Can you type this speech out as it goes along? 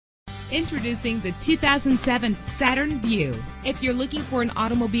Introducing the 2007 Saturn Vue. If you're looking for an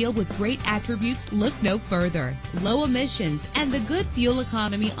automobile with great attributes, look no further. Low emissions and the good fuel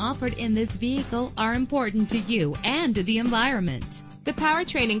economy offered in this vehicle are important to you and to the environment. The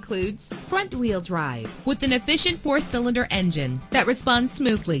powertrain includes front-wheel drive with an efficient 4-cylinder engine that responds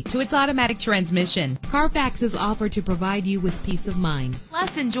smoothly to its automatic transmission. Carfax is offered to provide you with peace of mind.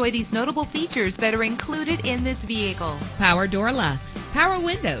 Plus, enjoy these notable features that are included in this vehicle: power door locks, power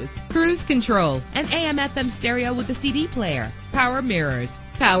windows, cruise control, an AM/FM stereo with a CD player, power mirrors,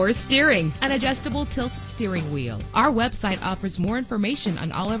 power steering, an adjustable tilt steering wheel. Our website offers more information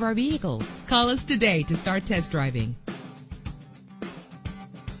on all of our vehicles. Call us today to start test driving.